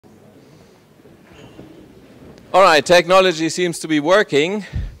All right, technology seems to be working.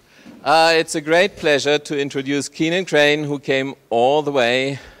 It's a great pleasure to introduce Keenan Crane, who came all the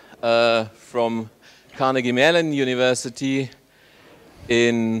way from Carnegie Mellon University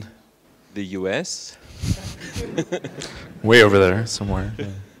in the US. Way over there somewhere.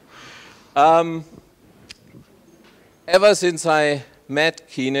 Ever since I met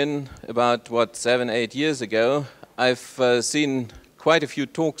Keenan about, 7-8 years ago, I've seen quite a few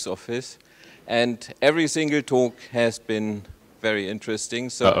talks of his, and every single talk has been very interesting,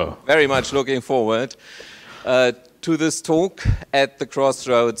 so very much looking forward to this talk at the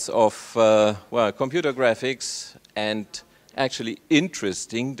crossroads of, computer graphics and actually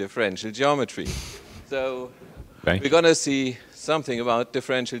interesting differential geometry. So we're going to see something about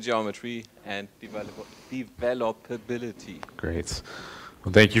differential geometry and developability. Great.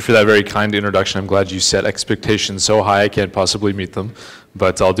 Well, thank you for that very kind introduction. I'm glad you set expectations so high I can't possibly meet them,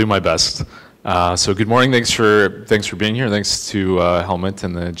 but I'll do my best. So good morning. Thanks for being here. Thanks to Helmut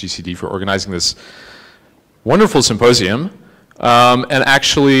and the GCD for organizing this wonderful symposium. And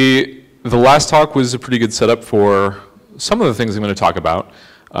actually, the last talk was a pretty good setup for some of the things I'm going to talk about.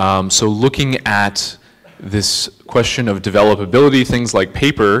 So looking at this question of developability, things like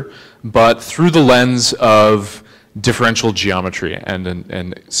paper, but through the lens of differential geometry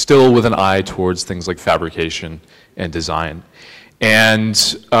and still with an eye towards things like fabrication and design. And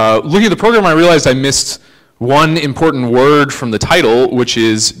looking at the program, I realized I missed one important word from the title, which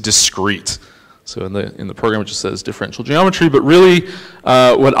is discrete. So in the program it just says differential geometry, but really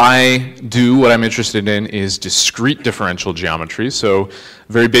what I'm interested in is discrete differential geometry. So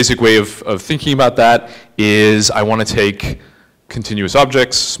a very basic way of thinking about that is I want to take continuous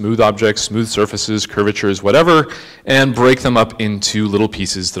objects, smooth surfaces, curvatures, whatever, and break them up into little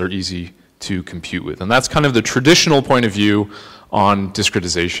pieces that are easy to compute with. And that's kind of the traditional point of view on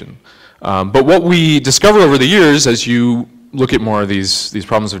discretization. But what we discover over the years as you look at more of these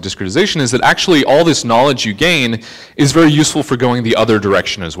problems of discretization is that actually all this knowledge you gain is very useful for going the other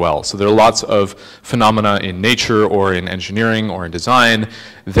direction as well. So there are lots of phenomena in nature or in engineering or in design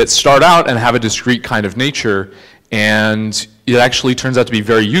that start out and have a discrete kind of nature, and it actually turns out to be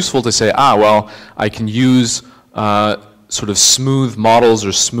very useful to say, well, I can use sort of smooth models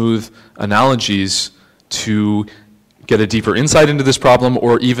or smooth analogies to get a deeper insight into this problem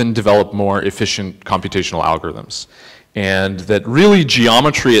or even develop more efficient computational algorithms. And that really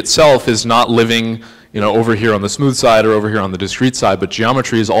geometry itself is not living over here on the smooth side or over here on the discrete side, but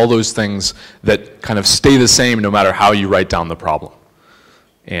geometry is all those things that kind of stay the same no matter how you write down the problem.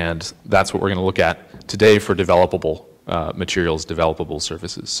 And that's what we're going to look at today for developable materials, developable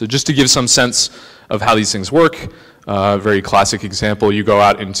surfaces. So just to give some sense of how these things work, a very classic example, you go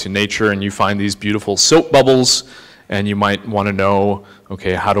out into nature and you find these beautiful soap bubbles, and you might want to know,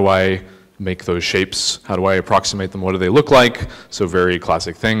 okay, how do I make those shapes? How do I approximate them? What do they look like? So very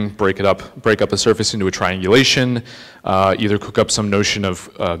classic thing, break up a surface into a triangulation, either cook up some notion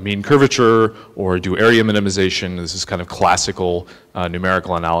of mean curvature or do area minimization. This is kind of classical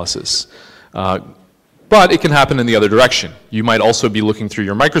numerical analysis. But it can happen in the other direction. You might also be looking through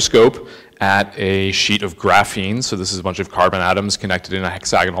your microscope at a sheet of graphene. So this is a bunch of carbon atoms connected in a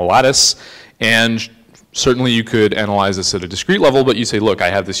hexagonal lattice. And certainly you could analyze this at a discrete level, but you say, look, I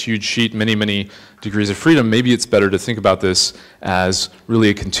have this huge sheet, many degrees of freedom. Maybe it's better to think about this as really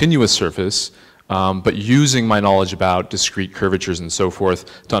a continuous surface, but using my knowledge about discrete curvatures and so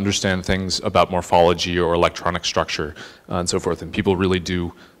forth to understand things about morphology or electronic structure and so forth. And people really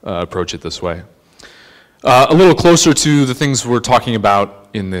do approach it this way. A little closer to the things we're talking about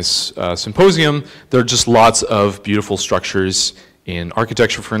in this symposium, there are just lots of beautiful structures. In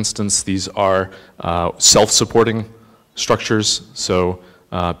architecture, for instance, these are self-supporting structures, so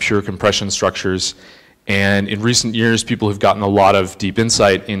pure compression structures. And in recent years, people have gotten a lot of deep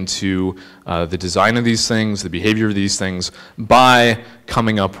insight into the design of these things, the behavior of these things, by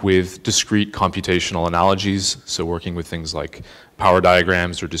coming up with discrete computational analogies, so working with things like power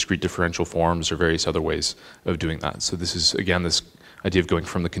diagrams or discrete differential forms or various other ways of doing that. So this is, again, this idea of going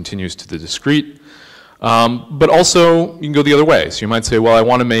from the continuous to the discrete. But also, you can go the other way. So you might say, well, I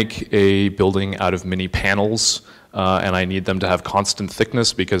want to make a building out of many panels, and I need them to have constant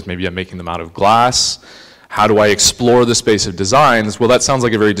thickness because maybe I'm making them out of glass. How do I explore the space of designs? Well, that sounds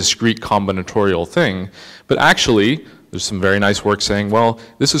like a very discrete combinatorial thing, but actually, there's some very nice work saying, well,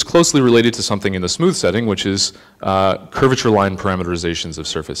 this is closely related to something in the smooth setting, which is curvature line parameterizations of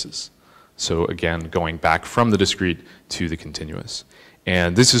surfaces. So again, going back from the discrete to the continuous.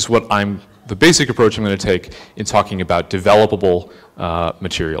 And this is what the basic approach I'm going to take in talking about developable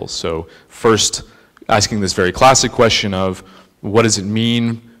materials. So first, asking this very classic question of what does it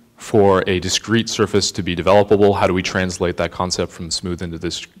mean for a discrete surface to be developable. How do we translate that concept from smooth into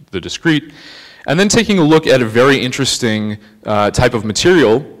the discrete? And then taking a look at a very interesting type of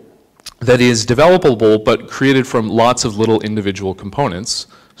material that is developable but created from lots of little individual components,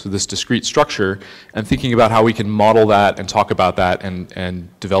 so this discrete structure, and thinking about how we can model that and talk about that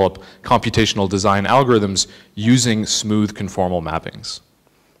and develop computational design algorithms using smooth conformal mappings.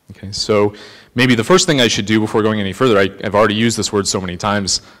 Okay, so maybe the first thing I should do before going any further, I've already used this word so many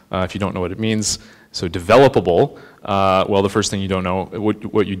times, if you don't know what it means. So developable, well, the first thing you don't know,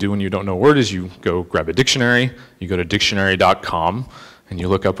 what you do when you don't know a word is you go grab a dictionary, you go to dictionary.com, and you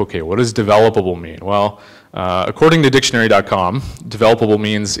look up, okay, what does developable mean? Well, according to dictionary.com, developable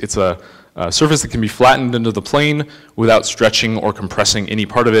means it's a surface that can be flattened into the plane without stretching or compressing any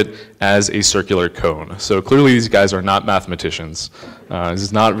part of it as a circular cone. So clearly these guys are not mathematicians. This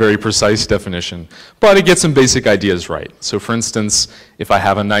is not a very precise definition, but it gets some basic ideas right. So for instance, if I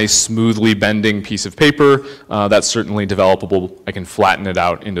have a nice smoothly bending piece of paper, that's certainly developable. I can flatten it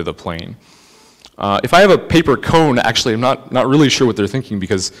out into the plane. If I have a paper cone, actually I'm not really sure what they're thinking,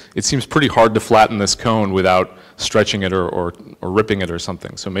 because it seems pretty hard to flatten this cone without stretching it or ripping it or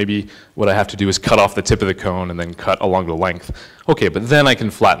something. So maybe what I have to do is cut off the tip of the cone and then cut along the length. Okay, but then I can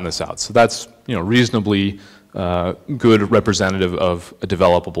flatten this out. So that's, you know, reasonably good representative of a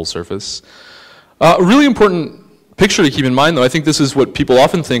developable surface. A really important picture to keep in mind, though, I think this is what people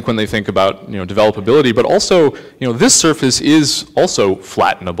often think when they think about, you know, developability, but also, you know, this surface is also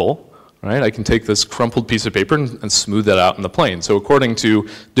flattenable. Right? I can take this crumpled piece of paper and smooth that out in the plane. So according to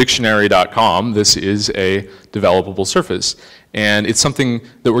dictionary.com, this is a developable surface. And it's something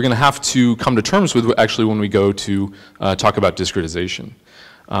that we're going to have to come to terms with actually when we go to talk about discretization.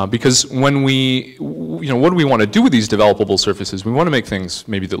 Because when we, you know, what do we want to do with these developable surfaces? We want to make things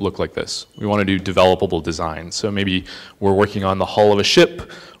maybe that look like this. We want to do developable design. So maybe we're working on the hull of a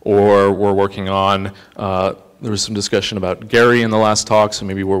ship, or we're working on there was some discussion about Gary in the last talk, so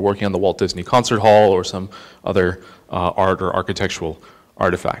maybe we're working on the Walt Disney Concert Hall or some other art or architectural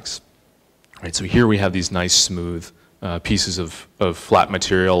artifacts. Right, so here we have these nice smooth pieces of flat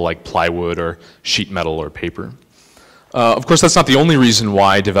material like plywood or sheet metal or paper. Of course, that's not the only reason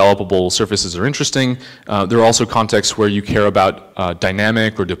why developable surfaces are interesting. There are also contexts where you care about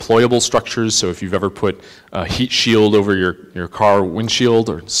dynamic or deployable structures. So if you've ever put a heat shield over your car windshield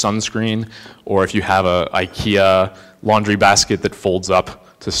or sunscreen, or if you have a IKEA laundry basket that folds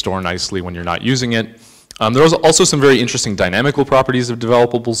up to store nicely when you're not using it. There are also some very interesting dynamical properties of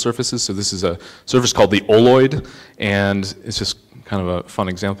developable surfaces. So this is a surface called the oloid, and it's just kind of a fun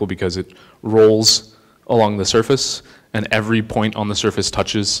example because it rolls along the surface, and every point on the surface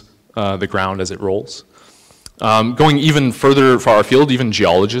touches the ground as it rolls. Going even further far afield, even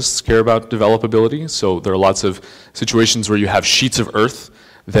geologists care about developability. So there are lots of situations where you have sheets of earth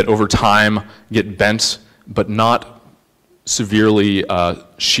that over time get bent, but not severely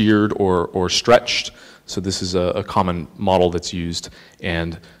sheared or stretched. So this is a common model that's used,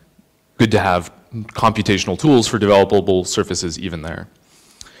 and good to have computational tools for developable surfaces even there.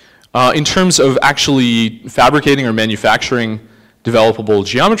 In terms of actually fabricating or manufacturing developable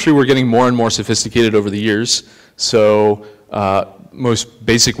geometry, we're getting more and more sophisticated over the years. So most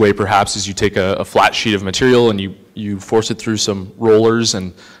basic way perhaps is you take a flat sheet of material and you force it through some rollers,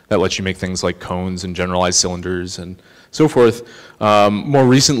 and that lets you make things like cones and generalized cylinders and so forth. More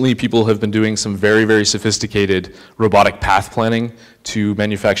recently, people have been doing some very, very sophisticated robotic path planning to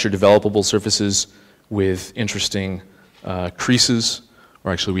manufacture developable surfaces with interesting creases.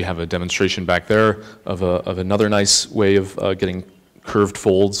 Or actually, we have a demonstration back there of another nice way of getting curved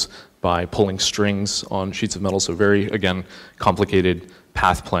folds by pulling strings on sheets of metal. So very, again, complicated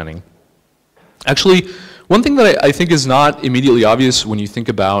path planning. Actually, one thing that I think is not immediately obvious when you think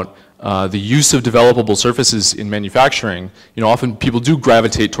about the use of developable surfaces in manufacturing, you know, often people do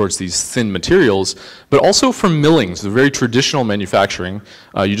gravitate towards these thin materials, but also from millings, the very traditional manufacturing,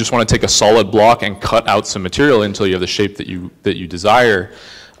 you just want to take a solid block and cut out some material until you have the shape that you desire.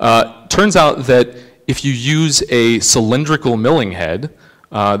 Turns out that if you use a cylindrical milling head,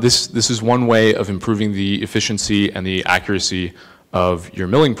 this is one way of improving the efficiency and the accuracy of your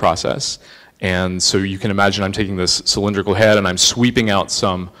milling process. And so you can imagine I'm taking this cylindrical head and I'm sweeping out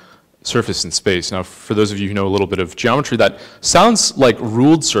some surface in space. Now, for those of you who know a little bit of geometry, that sounds like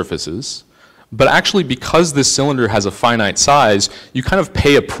ruled surfaces, but actually because this cylinder has a finite size, you kind of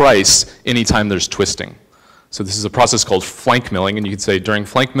pay a price anytime there's twisting. So this is a process called flank milling, and you could say during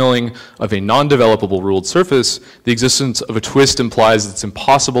flank milling of a non-developable ruled surface, the existence of a twist implies it's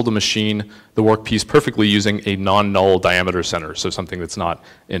impossible to machine the workpiece perfectly using a non-null diameter center, so something that's not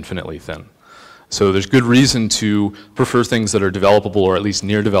infinitely thin. So there's good reason to prefer things that are developable or at least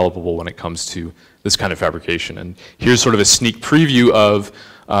near developable when it comes to this kind of fabrication. And here's sort of a sneak preview of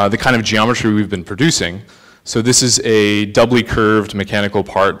the kind of geometry we've been producing. So this is a doubly curved mechanical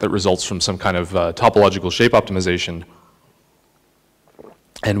part that results from some kind of topological shape optimization.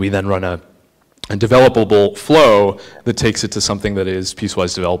 And we then run a developable flow that takes it to something that is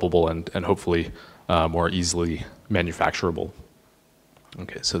piecewise developable and hopefully more easily manufacturable.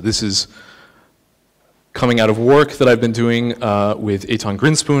 Okay, so this is coming out of work that I've been doing with Eitan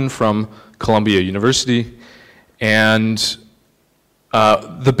Grinspoon from Columbia University. And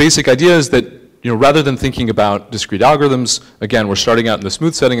the basic idea is that rather than thinking about discrete algorithms, again, we're starting out in the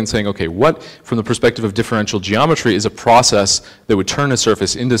smooth setting and saying, okay, what, from the perspective of differential geometry, is a process that would turn a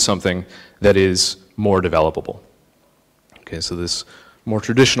surface into something that is more developable? Okay, so this more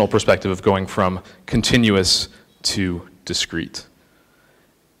traditional perspective of going from continuous to discrete.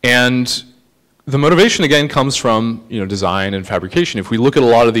 And the motivation, again, comes from design and fabrication. If we look at a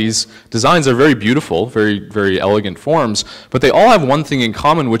lot of these designs, they're very beautiful, very, very elegant forms, but they all have one thing in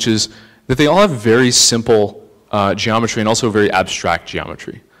common, which is that they all have very simple geometry and also very abstract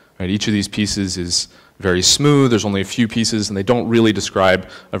geometry. Right? Each of these pieces is very smooth, there's only a few pieces, and they don't really describe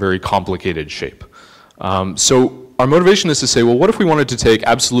a very complicated shape. So our motivation is to say, well, what if we wanted to take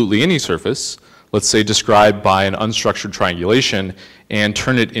absolutely any surface, let's say described by an unstructured triangulation, and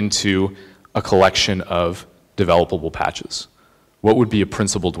turn it into a collection of developable patches? What would be a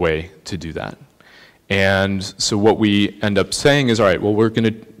principled way to do that? And so what we end up saying is, all right, well, we're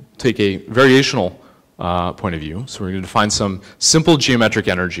going to take a variational point of view. So we're going to define some simple geometric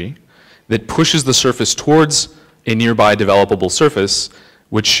energy that pushes the surface towards a nearby developable surface,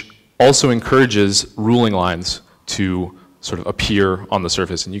 which also encourages ruling lines to sort of appear on the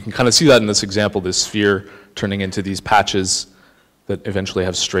surface. And you can kind of see that in this example, this sphere turning into these patches that eventually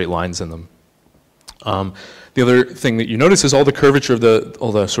have straight lines in them. The other thing that you notice is all the curvature of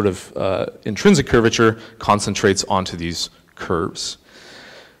all the sort of intrinsic curvature concentrates onto these curves.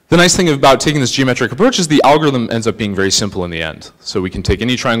 The nice thing about taking this geometric approach is the algorithm ends up being very simple in the end. So we can take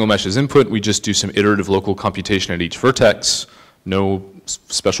any triangle mesh as input, we just do some iterative local computation at each vertex, no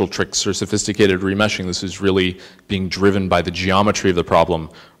special tricks or sophisticated remeshing. This is really being driven by the geometry of the problem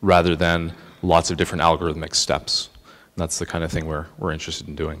rather than lots of different algorithmic steps. And that's the kind of thing we're interested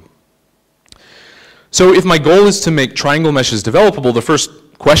in doing. So if my goal is to make triangle meshes developable, the first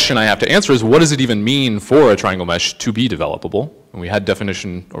question I have to answer is, what does it even mean for a triangle mesh to be developable? And we had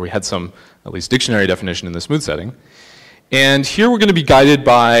definition, or we had some, at least dictionary definition in the smooth setting. And here we're going to be guided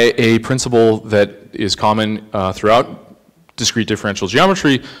by a principle that is common throughout discrete differential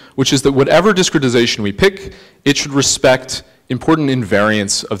geometry, which is that whatever discretization we pick, it should respect important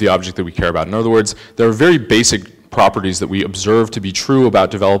invariants of the object that we care about. In other words, there are very basic properties that we observe to be true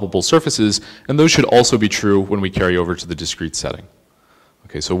about developable surfaces, and those should also be true when we carry over to the discrete setting.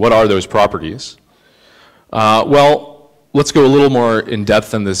 Okay, so what are those properties? Well, let's go a little more in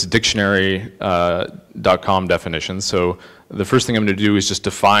depth than this dictionary.com definition. So the first thing I'm going to do is just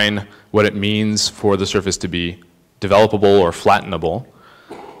define what it means for the surface to be developable or flattenable.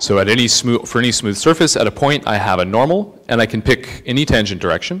 So at for any smooth surface, at a point I have a normal, and I can pick any tangent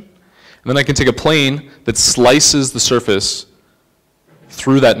direction. And then I can take a plane that slices the surface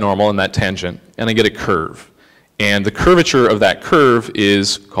through that normal and that tangent, and I get a curve. And the curvature of that curve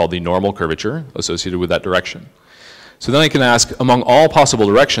is called the normal curvature associated with that direction. So then I can ask, among all possible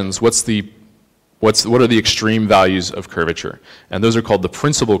directions, what are the extreme values of curvature? And those are called the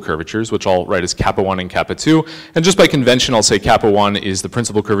principal curvatures, which I'll write as kappa 1 and kappa 2. And just by convention, I'll say kappa 1 is the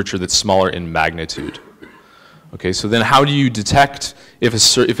principal curvature that's smaller in magnitude. Okay, so then how do you detect if a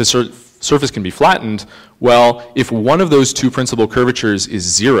surface can be flattened? Well, if one of those two principal curvatures is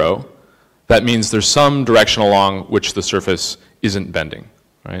 0, that means there's some direction along which the surface isn't bending,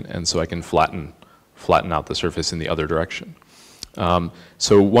 right? And so I can flatten out the surface in the other direction.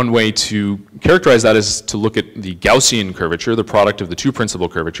 So one way to characterize that is to look at the Gaussian curvature, the product of the two principal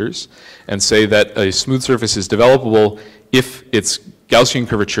curvatures, and say that a smooth surface is developable if its Gaussian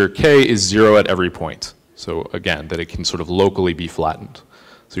curvature k is 0 at every point. So again, that it can sort of locally be flattened.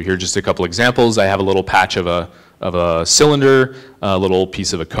 So here are just a couple examples. I have a little patch of a cylinder, a little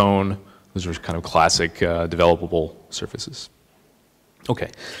piece of a cone. Those are kind of classic developable surfaces. Okay.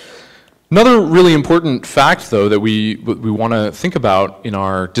 Another really important fact, though, that we want to think about in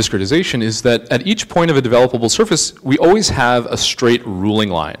our discretization is that at each point of a developable surface, we always have a straight ruling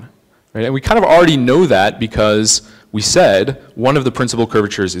line. Right? And we kind of already know that because we said one of the principal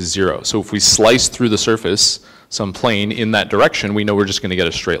curvatures is 0. So if we slice through the surface, some plane in that direction, we know we're just going to get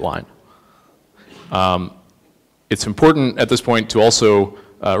a straight line. It's important at this point to also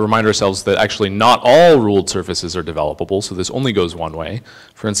remind ourselves that actually not all ruled surfaces are developable, so this only goes one way.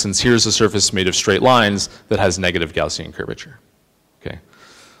 For instance, here's a surface made of straight lines that has negative Gaussian curvature. Okay.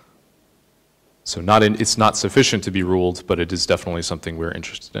 So it's not sufficient to be ruled, but it is definitely something we're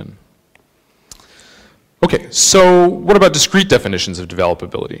interested in. Okay, so what about discrete definitions of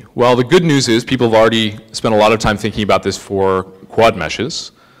developability? Well, the good news is people have already spent a lot of time thinking about this for quad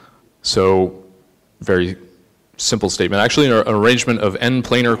meshes. So, very simple statement. Actually, an arrangement of n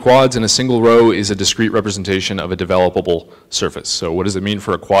planar quads in a single row is a discrete representation of a developable surface. So what does it mean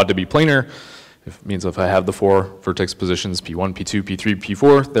for a quad to be planar? It means if I have the 4 vertex positions, P1, P2, P3,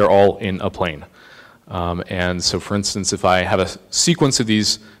 P4, they're all in a plane. And so for instance, if I have a sequence of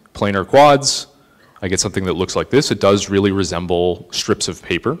these planar quads, I get something that looks like this. It does really resemble strips of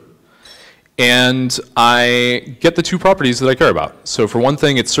paper. And I get the 2 properties that I care about. So for one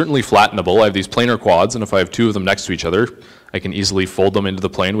thing, it's certainly flattenable. I have these planar quads, and if I have 2 of them next to each other, I can easily fold them into the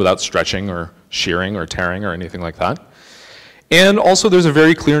plane without stretching or shearing or tearing or anything like that. And also there's a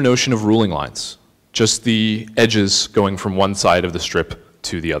very clear notion of ruling lines, just the edges going from one side of the strip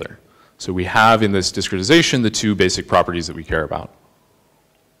to the other. So we have in this discretization the 2 basic properties that we care about.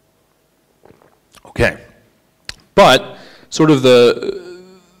 Okay, but sort of the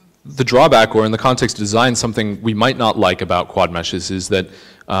drawback, or in the context of design, something we might not like about quad meshes is that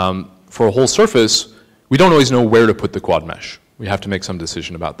for a whole surface, we don't always know where to put the quad mesh. We have to make some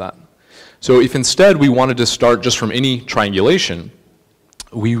decision about that. So if instead we wanted to start just from any triangulation,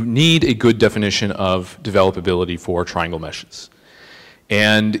 we need a good definition of developability for triangle meshes.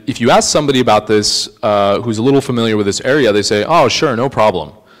 And if you ask somebody about this who's a little familiar with this area, they say, oh, sure, no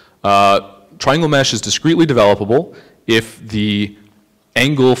problem. Triangle mesh is discretely developable if the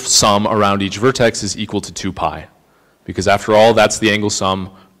angle sum around each vertex is equal to 2 pi. Because after all, that's the angle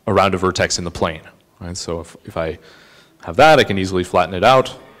sum around a vertex in the plane. Right? So if I have that, I can easily flatten it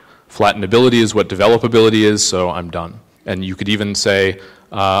out. Flattenability is what developability is, so I'm done. And you could even say,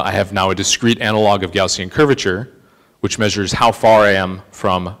 I have now a discrete analog of Gaussian curvature, which measures how far I am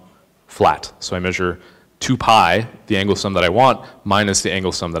from flat. So I measure 2 pi, the angle sum that I want, minus the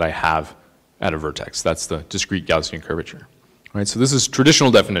angle sum that I have at a vertex. That's the discrete Gaussian curvature. Right, so this is traditional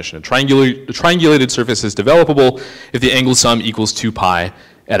definition. A triangulated surface is developable if the angle sum equals 2 pi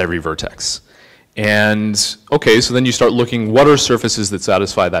at every vertex. And okay, so then you start looking, what are surfaces that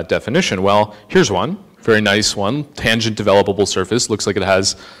satisfy that definition? Well, here's one, very nice one, tangent developable surface. Looks like it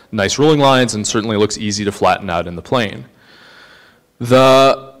has nice ruling lines and certainly looks easy to flatten out in the plane.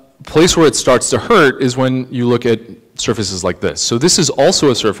 The place where it starts to hurt is when you look at surfaces like this. So this is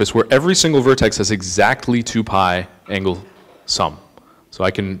also a surface where every single vertex has exactly 2 pi angle sum. So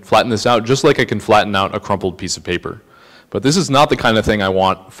I can flatten this out just like I can flatten out a crumpled piece of paper. But this is not the kind of thing I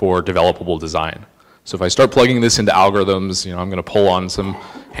want for developable design. So if I start plugging this into algorithms, I'm going to pull on some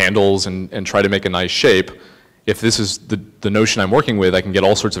handles and try to make a nice shape. If this is the notion I'm working with, I can get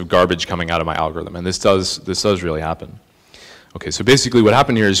all sorts of garbage coming out of my algorithm. And this does really happen. Okay, so basically what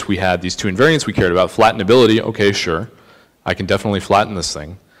happened here is we had these 2 invariants we cared about. Flattenability, okay, sure. I can definitely flatten this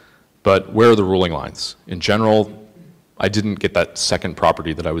thing. But where are the ruling lines? In general, I didn't get that second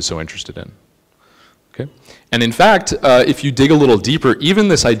property that I was so interested in. Okay? And in fact, if you dig a little deeper, even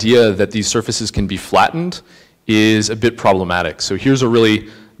this idea that these surfaces can be flattened is a bit problematic. So here's a really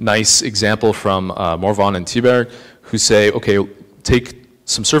nice example from Morvan and Thieberg, who say, okay, take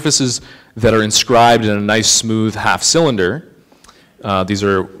some surfaces that are inscribed in a nice smooth half cylinder. These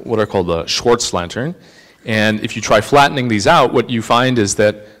are what are called the Schwarz lantern. And if you try flattening these out, what you find is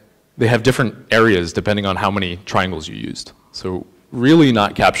that they have different areas depending on how many triangles you used. So really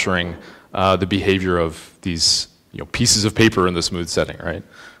not capturing the behavior of these pieces of paper in the smooth setting, right?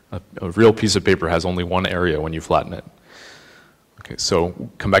 A real piece of paper has only one area when you flatten it. Okay, so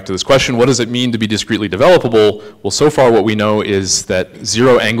come back to this question, what does it mean to be discretely developable? Well, so far what we know is that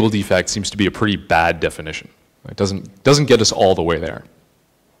 0 angle defect seems to be a pretty bad definition. It doesn't get us all the way there.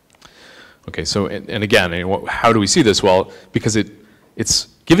 Okay, so, and again, how do we see this? Well, because it's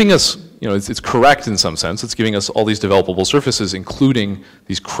giving us, it's correct in some sense. It's giving us all these developable surfaces, including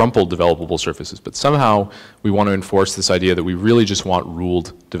these crumpled developable surfaces. But somehow we want to enforce this idea that we really just want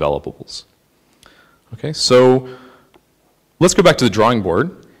ruled developables. Okay, so let's go back to the drawing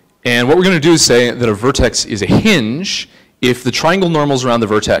board. And what we're going to do is say that a vertex is a hinge if the triangle normals around the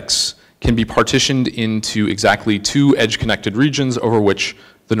vertex can be partitioned into exactly 2 edge-connected regions over which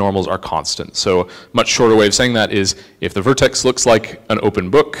the normals are constant. So a much shorter way of saying that is if the vertex looks like an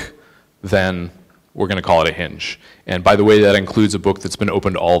open book, then we're going to call it a hinge. And by the way, that includes a book that's been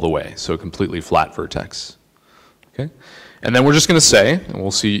opened all the way, so a completely flat vertex. Okay? And then we're just going to say, and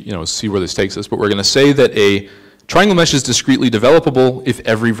we'll see, see where this takes us, but we're going to say that a triangle mesh is discretely developable if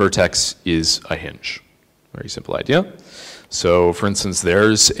every vertex is a hinge. Very simple idea. So for instance,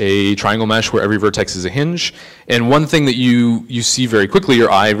 there's a triangle mesh where every vertex is a hinge, and one thing that you see very quickly,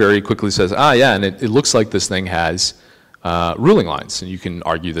 your eye very quickly says, ah yeah, and it looks like this thing has ruling lines, and you can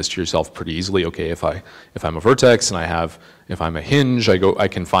argue this to yourself pretty easily. Okay, if I'm a vertex and if I'm a hinge, I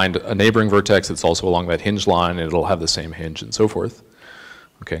can find a neighboring vertex that's also along that hinge line, and it'll have the same hinge and so forth.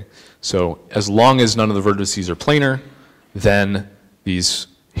 Okay, so as long as none of the vertices are planar, then these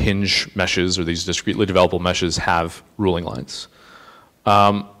hinge meshes or these discretely developable meshes have ruling lines.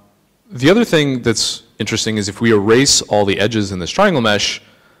 The other thing that's interesting is if we erase all the edges in this triangle mesh,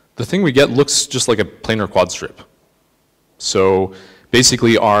 the thing we get looks just like a planar quad strip. So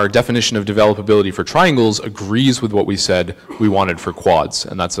basically our definition of developability for triangles agrees with what we said we wanted for quads,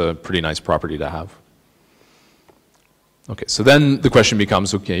 and that's a pretty nice property to have. Okay, so then the question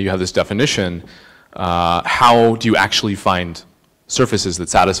becomes, okay, you have this definition, how do you actually find surfaces that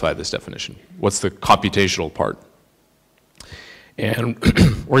satisfy this definition? What's the computational part? And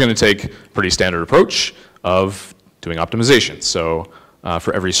we're going to take a pretty standard approach of doing optimization. So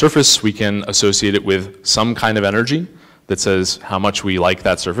for every surface, we can associate it with some kind of energy that says how much we like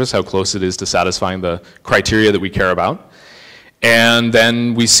that surface, how close it is to satisfying the criteria that we care about. And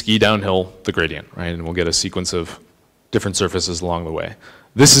then we ski downhill the gradient, right? And we'll get a sequence of different surfaces along the way.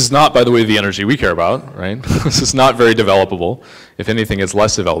 This is not, by the way, the energy we care about, right? This is not very developable. If anything, it's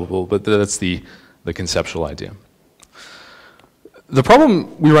less developable, but that's the conceptual idea. The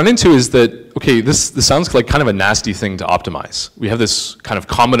problem we run into is that, okay, this sounds like kind of a nasty thing to optimize. We have this kind of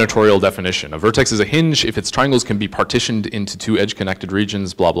combinatorial definition. A vertex is a hinge if its triangles can be partitioned into two edge-connected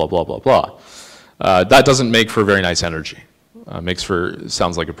regions, blah, blah, blah, blah, blah. That doesn't make for very nice energy.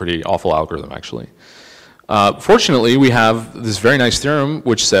 Sounds like a pretty awful algorithm, actually. Fortunately, we have this very nice theorem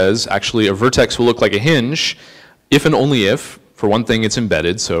which says actually a vertex will look like a hinge if and only if, for one thing, it's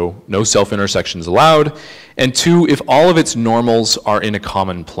embedded, so no self-intersections allowed, and two, if all of its normals are in a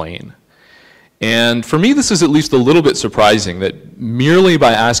common plane. And for me, this is at least a little bit surprising that merely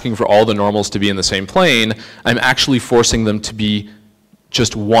by asking for all the normals to be in the same plane, I'm actually forcing them to be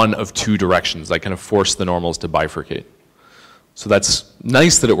just one of two directions. I kind of force the normals to bifurcate. So that's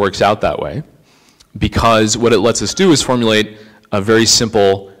nice that it works out that way, because what it lets us do is formulate a very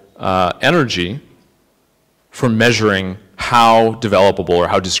simple energy for measuring how developable or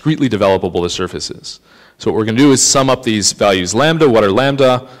how discretely developable the surface is. So what we're going to do is sum up these values lambda. What are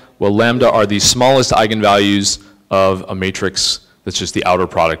lambda? Well, lambda are the smallest eigenvalues of a matrix that's just the outer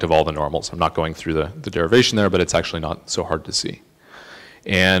product of all the normals. I'm not going through the derivation there, but it's actually not so hard to see.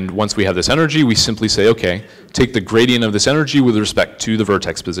 And once we have this energy, we simply say, okay, take the gradient of this energy with respect to the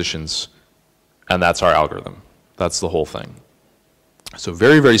vertex positions, and that's our algorithm. That's the whole thing. So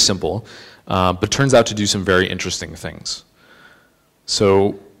very, very simple, but turns out to do some very interesting things.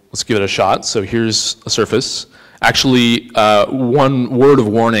 So let's give it a shot. So here's a surface. Actually, one word of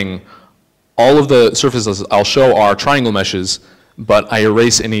warning, all of the surfaces I'll show are triangle meshes, but I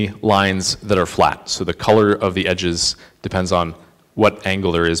erase any lines that are flat. So the color of the edges depends on what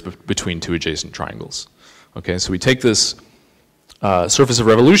angle there is between two adjacent triangles. Okay, so we take this surface of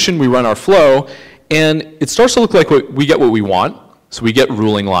revolution, we run our flow, and it starts to look like we get what we want. So we get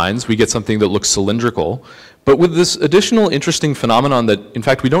ruling lines, we get something that looks cylindrical, but with this additional interesting phenomenon that, in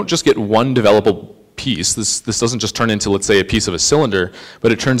fact, we don't just get one developable piece. This doesn't just turn into, let's say, a piece of a cylinder, but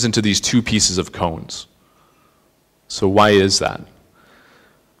it turns into these two pieces of cones. So why is that?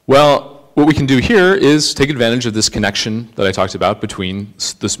 Well, what we can do here is take advantage of this connection that I talked about between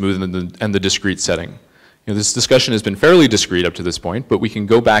the smooth and the discrete setting. You know, this discussion has been fairly discrete up to this point, but we can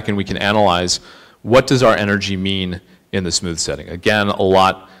go back and we can analyze what does our energy mean in the smooth setting. Again, a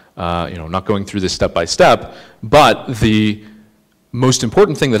lot, not going through this step by step, but the most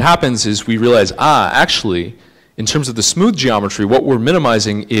important thing that happens is we realize, actually, in terms of the smooth geometry, what we're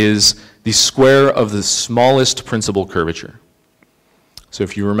minimizing is the square of the smallest principal curvature. So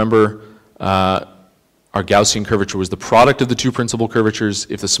if you remember, our Gaussian curvature was the product of the two principal curvatures.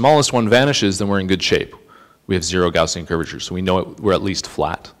 If the smallest one vanishes, then we're in good shape. We have zero Gaussian curvature, so we know we're at least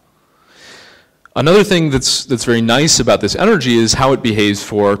flat. Another thing that's very nice about this energy is how it behaves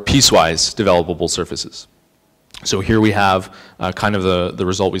for piecewise developable surfaces. So here we have kind of the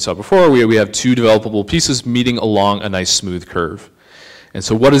result we saw before. We have two developable pieces meeting along a nice smooth curve. And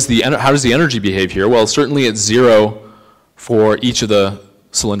so how does the energy behave here? Well, certainly it's zero for each of the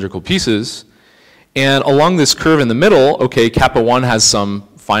cylindrical pieces. And along this curve in the middle, okay, kappa 1 has some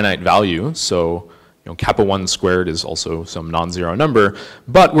finite value. So kappa 1 squared is also some non-zero number,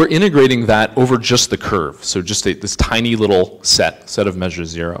 but we're integrating that over just the curve. So just this tiny little set of measures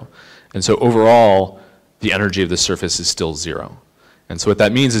 0. And so overall, the energy of the surface is still 0. And so what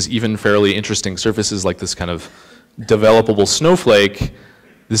that means is even fairly interesting surfaces like this kind of developable snowflake,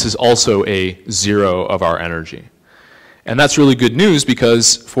 this is also a 0 of our energy. And that's really good news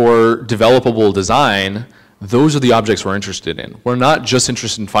because for developable design, those are the objects we're interested in. We're not just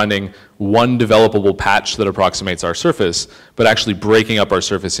interested in finding one developable patch that approximates our surface, but actually breaking up our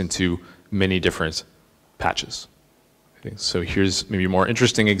surface into many different patches. Okay, so here's maybe a more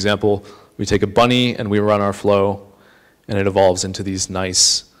interesting example. We take a bunny and we run our flow, and it evolves into these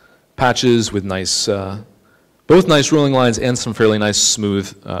nice patches with nice, both nice ruling lines and some fairly nice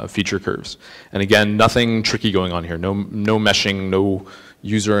smooth feature curves. And again, nothing tricky going on here. No meshing, no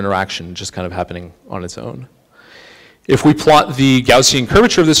user interaction, just kind of happening on its own. If we plot the Gaussian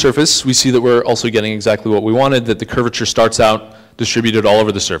curvature of the surface, we see that we're also getting exactly what we wanted, that the curvature starts out distributed all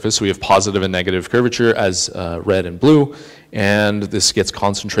over the surface. So we have positive and negative curvature as red and blue, and this gets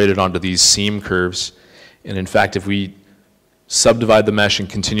concentrated onto these seam curves. And in fact, if we subdivide the mesh and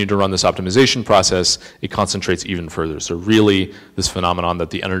continue to run this optimization process, it concentrates even further. So really, this phenomenon that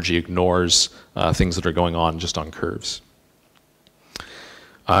the energy ignores things that are going on just on curves.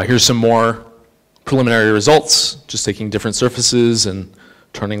 Here's some more preliminary results, just taking different surfaces and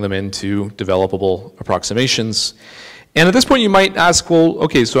turning them into developable approximations. And at this point you might ask, well,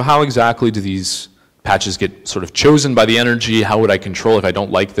 okay, so how exactly do these patches get sort of chosen by the energy? How would I control if I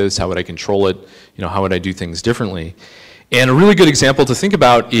don't like this? How would I control it? You know, how would I do things differently? And a really good example to think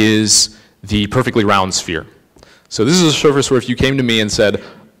about is the perfectly round sphere. So this is a surface where if you came to me and said,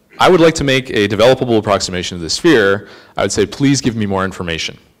 I would like to make a developable approximation of the sphere, I would say, please give me more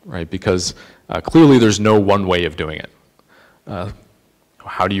information, right? Because clearly there's no one way of doing it.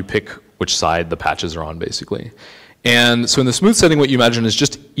 How do you pick which side the patches are on, basically? And so in the smooth setting, what you imagine is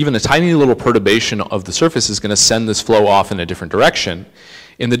just even a tiny little perturbation of the surface is going to send this flow off in a different direction.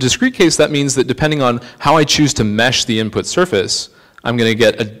 In the discrete case, that means that depending on how I choose to mesh the input surface, I'm going to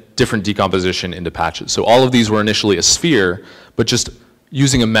get a different decomposition into patches. So all of these were initially a sphere, but just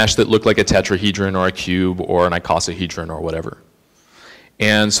using a mesh that looked like a tetrahedron or a cube or an icosahedron or whatever.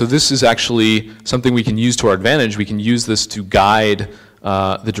 And so this is actually something we can use to our advantage. We can use this to guide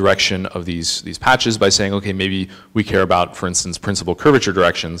the direction of these patches by saying, okay, maybe we care about, for instance, principal curvature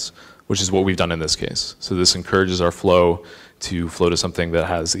directions, which is what we've done in this case. So this encourages our flow to something that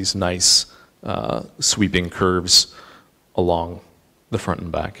has these nice sweeping curves along the front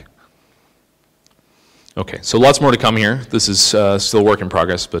and back. Okay, so lots more to come here. This is still a work in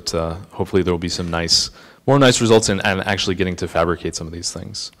progress, but hopefully there will be some more nice results in actually getting to fabricate some of these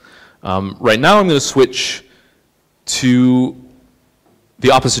things. Right now I'm going to switch to the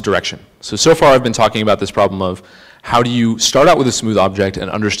opposite direction. So far I've been talking about this problem of how do you start out with a smooth object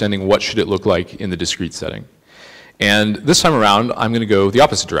and understanding what should it look like in the discrete setting. And this time around, I'm going to go the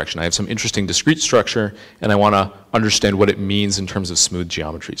opposite direction. I have some interesting discrete structure, and I want to understand what it means in terms of smooth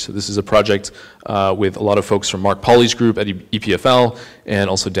geometry. So this is a project with a lot of folks from Mark Pauly's group at EPFL, and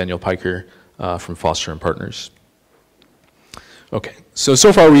also Daniel Piker from Foster and Partners. Okay, so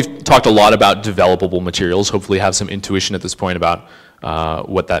far we've talked a lot about developable materials, hopefully have some intuition at this point about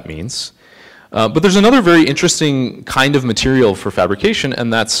what that means. But there's another very interesting kind of material for fabrication,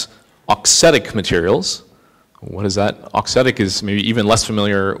 and that's auxetic materials. What is that? Auxetic is maybe even less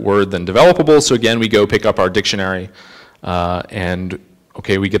familiar word than developable. So again, we go pick up our dictionary and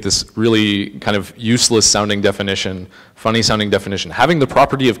okay, we get this really kind of useless sounding definition, funny sounding definition, having the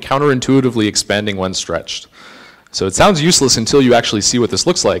property of counterintuitively expanding when stretched. So it sounds useless until you actually see what this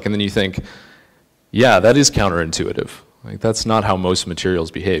looks like, and then you think, yeah, that is counterintuitive. Like, that's not how most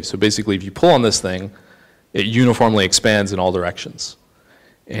materials behave. So basically, if you pull on this thing, it uniformly expands in all directions.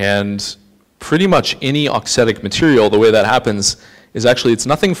 And pretty much any auxetic material, the way that happens is actually, it's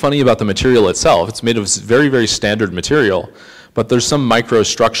nothing funny about the material itself. It's made of very, very standard material, but there's some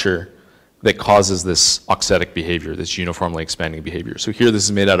microstructure that causes this auxetic behavior, this uniformly expanding behavior. So here this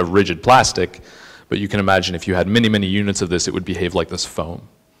is made out of rigid plastic, but you can imagine if you had many, many units of this, it would behave like this foam.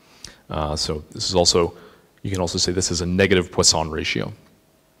 So this is also, you can also say this is a negative Poisson ratio.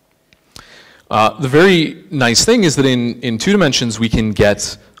 The very nice thing is that in 2 dimensions we can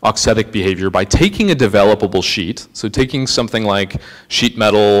get auxetic behavior by taking a developable sheet, so taking something like sheet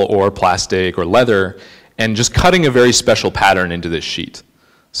metal or plastic or leather, and just cutting a very special pattern into this sheet.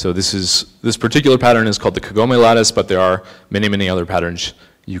 So this particular pattern is called the Kagome lattice, but there are many, many other patterns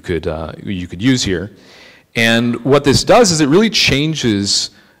you could use here. And what this does is it really changes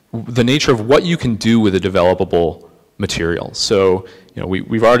the nature of what you can do with a developable material. So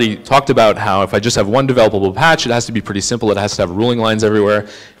we've already talked about how if I just have one developable patch, it has to be pretty simple. It has to have ruling lines everywhere.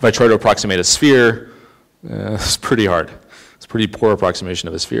 If I try to approximate a sphere, it's pretty hard. It's a pretty poor approximation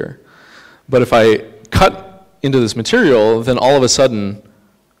of a sphere. But if I cut into this material, then all of a sudden,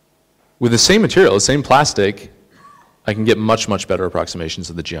 with the same material, the same plastic, I can get much, much better approximations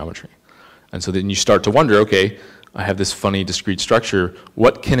of the geometry. And so then you start to wonder, okay, I have this funny discrete structure.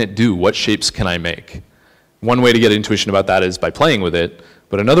 What can it do? What shapes can I make? One way to get intuition about that is by playing with it.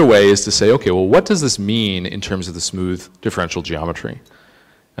 But another way is to say, okay, well, what does this mean in terms of the smooth differential geometry?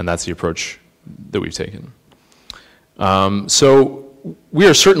 And that's the approach that we've taken. So we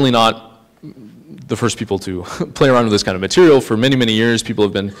are certainly not the first people to play around with this kind of material. For many, many years, people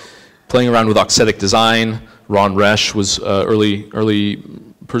have been playing around with auxetic design. Ron Resch was an early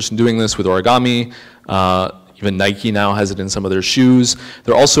person doing this with origami. Even Nike now has it in some of their shoes.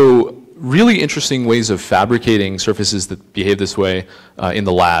 There are also really interesting ways of fabricating surfaces that behave this way in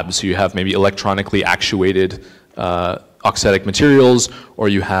the lab. So you have maybe electronically actuated auxetic materials, or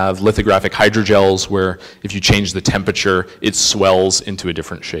you have lithographic hydrogels where if you change the temperature, it swells into a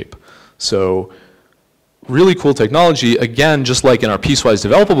different shape. So really cool technology. Again, just like in our piecewise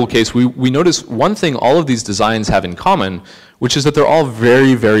developable case, we notice one thing all of these designs have in common, which is that they're all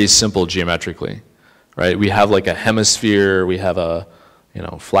very, very simple geometrically. Right? We have like a hemisphere, we have a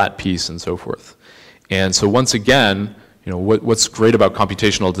flat piece, and so forth. And so once again, what's great about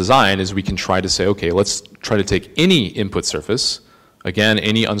computational design is we can try to say, okay, let's try to take any input surface, again,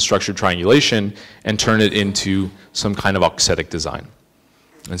 any unstructured triangulation, and turn it into some kind of auxetic design.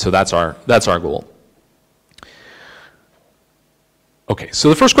 And so that's our goal. Okay, so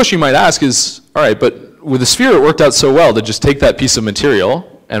the first question you might ask is, all right, but with the sphere, it worked out so well to just take that piece of material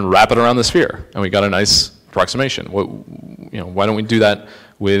and wrap it around the sphere, and we got a nice approximation. Why don't we do that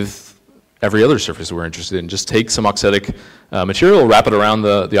with every other surface we're interested in? Just take some auxetic material, wrap it around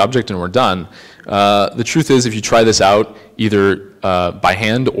the object, and we're done. The truth is, if you try this out, either by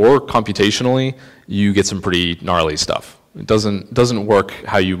hand or computationally, you get some pretty gnarly stuff. It doesn't work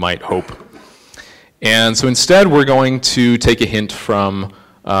how you might hope. And so instead, we're going to take a hint from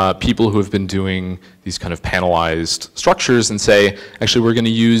people who have been doing these kind of panelized structures and say, actually, we're going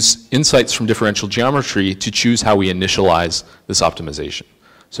to use insights from differential geometry to choose how we initialize this optimization.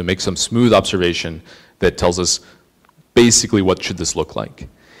 So make some smooth observation that tells us basically what should this look like.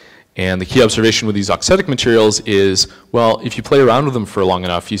 And the key observation with these auxetic materials is, well, if you play around with them for long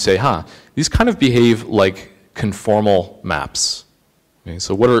enough, you say, these kind of behave like conformal maps. Okay,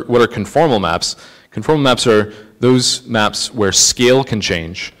 so what are conformal maps? Conformal maps are those maps where scale can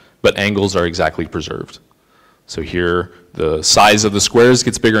change, but angles are exactly preserved. So here, the size of the squares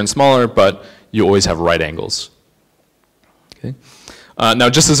gets bigger and smaller, but you always have right angles. Okay. Now,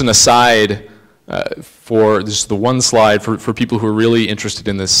 just as an aside, for this is the one slide for people who are really interested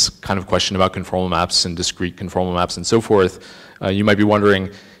in this kind of question about conformal maps and discrete conformal maps and so forth, you might be wondering,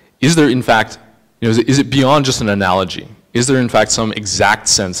 is there in fact, is it beyond just an analogy? Is there in fact some exact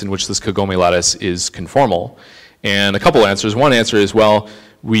sense in which this Kagome lattice is conformal? And a couple answers. One answer is, well,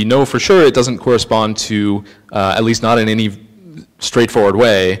 we know for sure it doesn't correspond to, at least not in any straightforward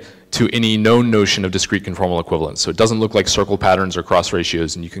way, to any known notion of discrete conformal equivalence. So it doesn't look like circle patterns or cross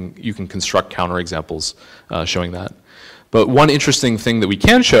ratios, and you can construct counterexamples showing that. But one interesting thing that we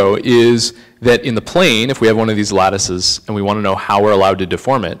can show is that in the plane, if we have one of these lattices and we want to know how we're allowed to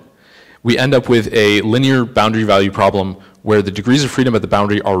deform it, we end up with a linear boundary value problem where the degrees of freedom at the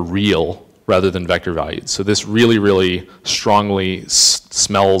boundary are real rather than vector valued. So this really, really strongly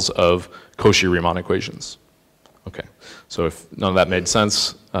smells of Cauchy-Riemann equations. Okay, so if none of that made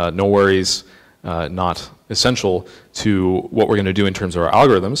sense, no worries, not essential to what we're going to do in terms of our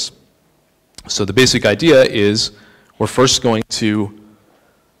algorithms. So the basic idea is we're first going to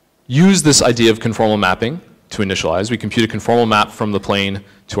use this idea of conformal mapping to initialize. We compute a conformal map from the plane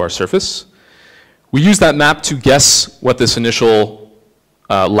to our surface. We use that map to guess what this initial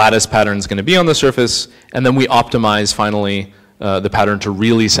lattice pattern is going to be on the surface, and then we optimize finally the pattern to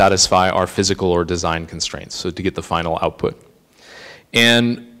really satisfy our physical or design constraints, so to get the final output.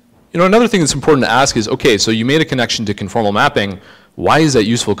 And another thing that's important to ask is, okay, so you made a connection to conformal mapping. Why is that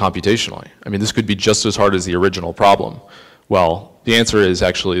useful computationally? I mean, this could be just as hard as the original problem. Well, the answer is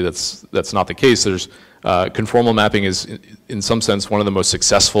actually that's not the case. Conformal mapping is, in some sense, one of the most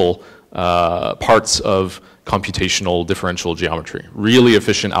successful parts of computational differential geometry. Really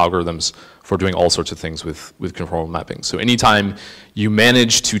efficient algorithms for doing all sorts of things with conformal mapping. So anytime you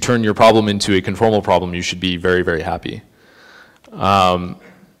manage to turn your problem into a conformal problem, you should be very, very happy.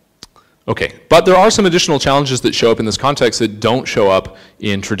 Okay, but there are some additional challenges that show up in this context that don't show up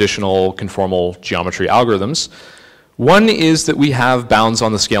in traditional conformal geometry algorithms. One is that we have bounds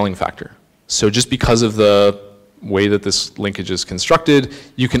on the scaling factor. So just because of the way that this linkage is constructed,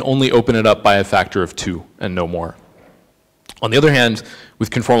 you can only open it up by a factor of 2 and no more. On the other hand, with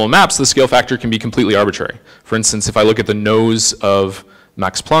conformal maps, the scale factor can be completely arbitrary. For instance, if I look at the nose of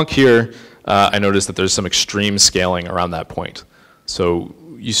Max Planck here, I notice that there's some extreme scaling around that point. So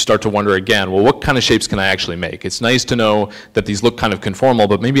you start to wonder again, well, what kind of shapes can I actually make? It's nice to know that these look kind of conformal,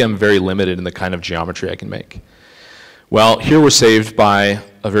 but maybe I'm very limited in the kind of geometry I can make. Well, here we're saved by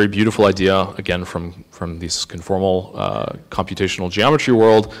a very beautiful idea, again, from this conformal computational geometry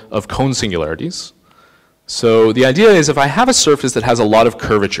world of cone singularities. So the idea is if I have a surface that has a lot of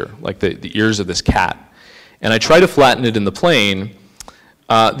curvature, like the ears of this cat, and I try to flatten it in the plane,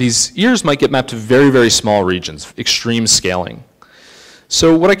 these ears might get mapped to very, very small regions, extreme scaling.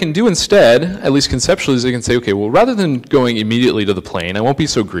 So what I can do instead, at least conceptually, is I can say, okay, well, rather than going immediately to the plane, I won't be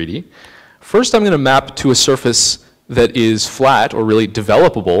so greedy. First, I'm going to map to a surface that is flat, or really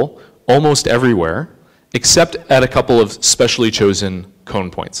developable, almost everywhere, except at a couple of specially chosen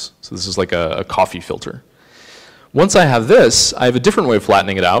cone points. So this is like a coffee filter. Once I have this, I have a different way of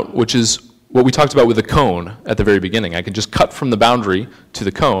flattening it out, which is what we talked about with the cone at the very beginning. I can just cut from the boundary to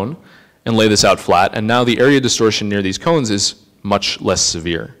the cone and lay this out flat, and now the area distortion near these cones is much less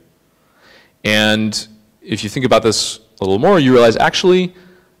severe. And if you think about this a little more, you realize actually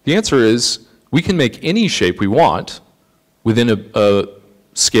the answer is we can make any shape we want within a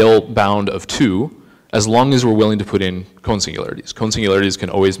scale bound of 2 as long as we're willing to put in cone singularities. Cone singularities can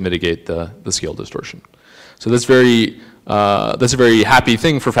always mitigate the scale distortion. So that's a very happy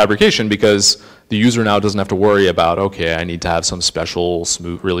thing for fabrication because the user now doesn't have to worry about, okay, I need to have some special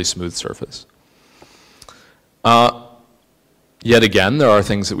really smooth surface. Yet again, there are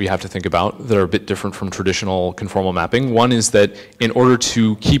things that we have to think about that are a bit different from traditional conformal mapping. One is that in order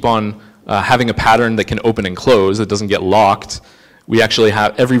to keep on having a pattern that can open and close, that doesn't get locked, we actually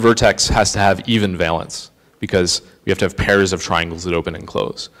have, every vertex has to have even valence because we have to have pairs of triangles that open and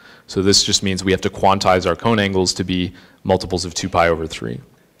close. So this just means we have to quantize our cone angles to be multiples of 2 pi over 3,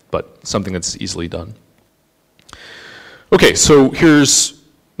 but something that's easily done. Okay, so here's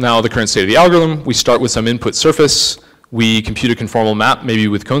now the current state of the algorithm. We start with some input surface. We compute a conformal map, maybe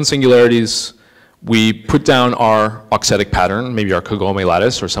with cone singularities. We put down our auxetic pattern, maybe our Kagome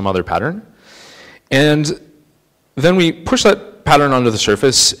lattice or some other pattern. And then we push that pattern onto the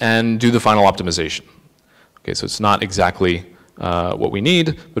surface and do the final optimization. Okay, so it's not exactly what we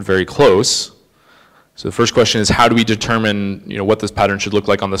need, but very close. So the first question is how do we determine what this pattern should look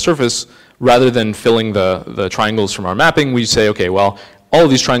like on the surface? Rather than filling the triangles from our mapping, we say, okay, well, all of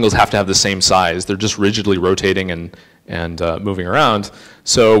these triangles have to have the same size. They're just rigidly rotating and moving around.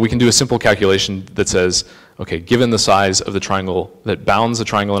 So we can do a simple calculation that says, okay, given the size of the triangle that bounds the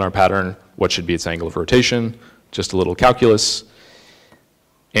triangle in our pattern, what should be its angle of rotation? Just a little calculus.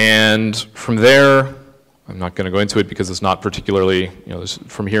 And from there, I'm not going to go into it because it's not particularly, there's,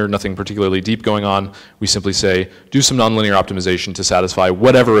 from here, nothing particularly deep going on. We simply say, do some nonlinear optimization to satisfy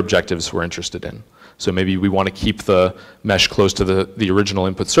whatever objectives we're interested in. So maybe we want to keep the mesh close to the original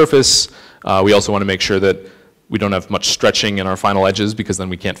input surface. We also want to make sure that we don't have much stretching in our final edges because then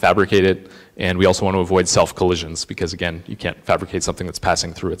we can't fabricate it. And we also want to avoid self-collisions because, again, you can't fabricate something that's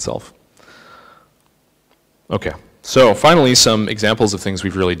passing through itself. Okay. So finally, some examples of things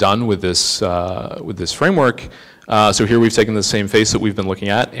we've really done with this framework. So here we've taken the same face that we've been looking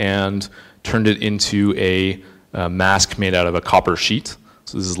at and turned it into a mask made out of a copper sheet.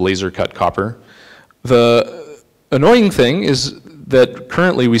 So this is laser cut copper. The annoying thing is that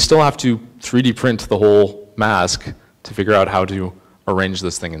currently we still have to 3D print the whole mask to figure out how to arrange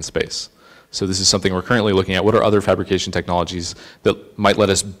this thing in space. So this is something we're currently looking at. What are other fabrication technologies that might let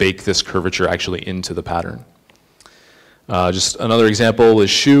us bake this curvature actually into the pattern? Just another example is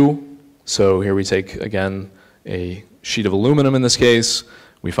shoe. So here we take, again, a sheet of aluminum in this case.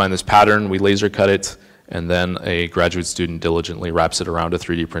 We find this pattern, we laser cut it, and then a graduate student diligently wraps it around a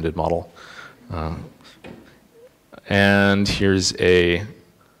 3D printed model. And here's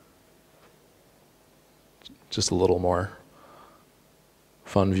just a little more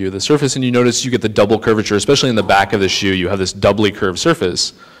fun view of the surface, and you notice you get the double curvature, especially in the back of the shoe. You have this doubly curved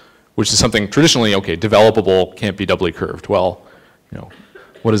surface, which is something traditionally, okay, developable can't be doubly curved. Well,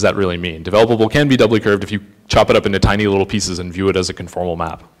 what does that really mean? Developable can be doubly curved if you chop it up into tiny little pieces and view it as a conformal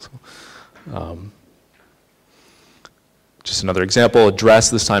map. So, just another example, a dress,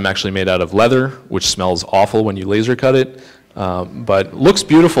 this time actually made out of leather, which smells awful when you laser cut it, but looks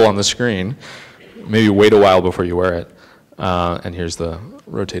beautiful on the screen. Maybe wait a while before you wear it. And here's the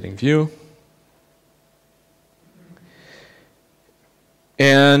rotating view.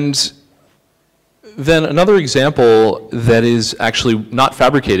 And then another example that is actually not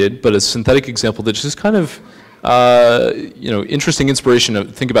fabricated, but a synthetic example that's just kind of, interesting inspiration to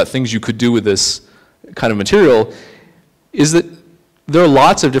think about things you could do with this kind of material is that there are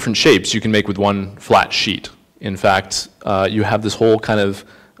lots of different shapes you can make with one flat sheet. In fact, you have this whole kind of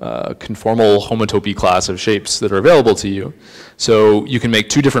conformal homotopy class of shapes that are available to you. So you can make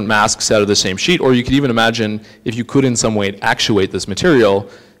two different masks out of the same sheet, or you could even imagine if you could in some way actuate this material,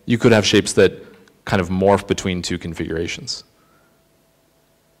 you could have shapes that kind of morph between two configurations.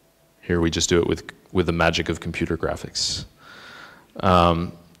 Here we just do it with the magic of computer graphics.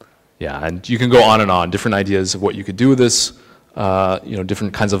 Yeah, and you can go on and on, different ideas of what you could do with this, you know,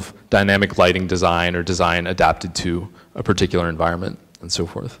 different kinds of dynamic lighting design or design adapted to a particular environment and so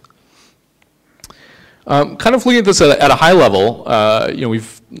forth. Kind of looking at this at a high level, you know,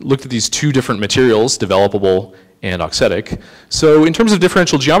 we've looked at these two different materials, developable and auxetic. So in terms of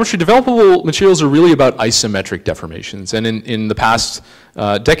differential geometry, developable materials are really about isometric deformations. And in the past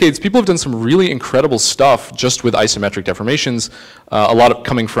decades, people have done some really incredible stuff just with isometric deformations, a lot of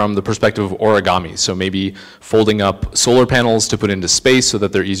coming from the perspective of origami. So maybe folding up solar panels to put into space so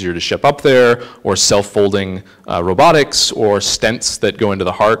that they're easier to ship up there, or self-folding robotics, or stents that go into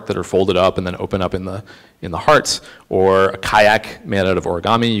the heart that are folded up and then open up in the heart, or a kayak made out of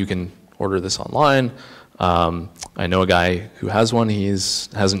origami. You can order this online. I know a guy who has one. He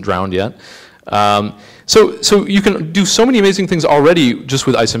hasn't drowned yet. So you can do so many amazing things already just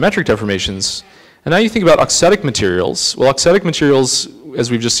with isometric deformations. And now you think about auxetic materials. Well, auxetic materials,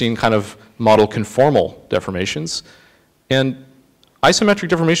 as we've just seen, kind of model conformal deformations. And isometric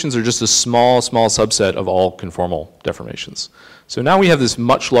deformations are just a small subset of all conformal deformations. So now we have this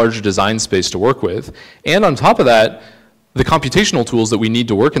much larger design space to work with. And on top of that, the computational tools that we need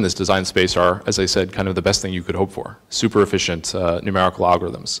to work in this design space are, as I said, kind of the best thing you could hope for. Super efficient numerical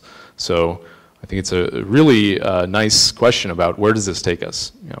algorithms. So I think it's a really nice question about where does this take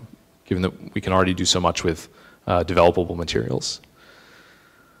us, you know, given that we can already do so much with developable materials.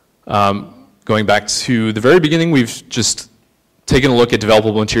 Going back to the very beginning, we've just taken a look at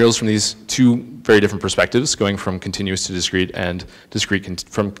developable materials from these two very different perspectives, going from continuous to discrete and discrete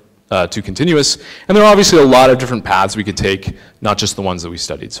to continuous. And there are obviously a lot of different paths we could take, not just the ones that we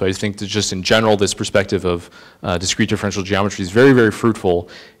studied. So I think that just in general, this perspective of discrete differential geometry is very, very fruitful,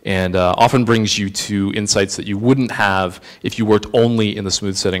 and often brings you to insights that you wouldn't have if you worked only in the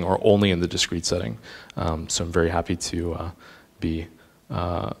smooth setting or only in the discrete setting. So I'm very happy to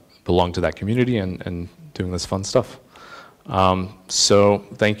belong to that community and doing this fun stuff. So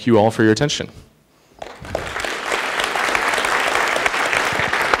thank you all for your attention.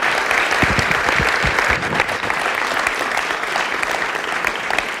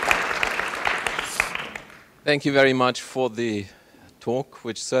 Thank you very much for the talk,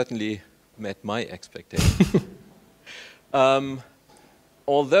 which certainly met my expectations.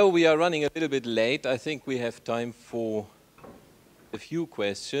 Although we are running a little bit late, I think we have time for a few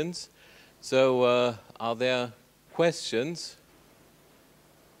questions. So are there questions?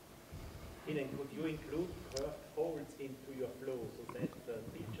 Keenan, could you include curved folds into your flow so that the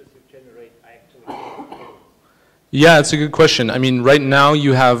features you generate are actually curved folds? Yeah, it's a good question. I mean, right now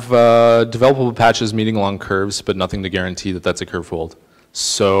you have developable patches meeting along curves, but nothing to guarantee that that's a curve fold.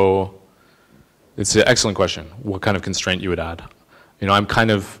 So it's an excellent question, what kind of constraint you would add. You know, I'm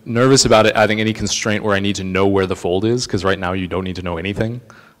kind of nervous about it adding any constraint where I need to know where the fold is, because right now you don't need to know anything.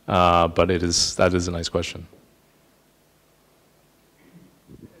 But that is a nice question.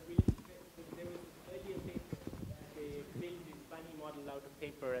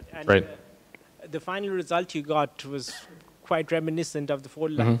 Right. The final result you got was quite reminiscent of the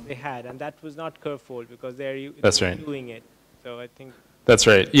fold lines they had, and that was not curve fold because they're doing it. So I think that's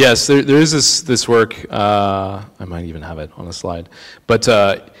right. Yes, there is this work. I might even have it on a slide. But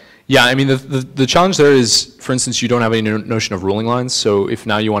yeah, I mean the challenge there is, for instance, you don't have any notion of ruling lines. So if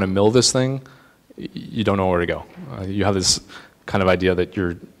now you want to mill this thing, you don't know where to go. You have this kind of idea that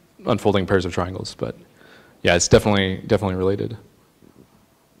you're unfolding pairs of triangles. But yeah, it's definitely related.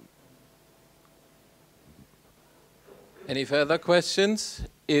 Any further questions?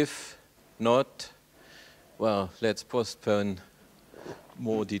 If not, well, let's postpone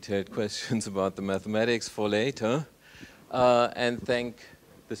more detailed questions about the mathematics for later, and thank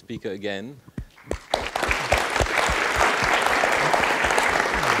the speaker again.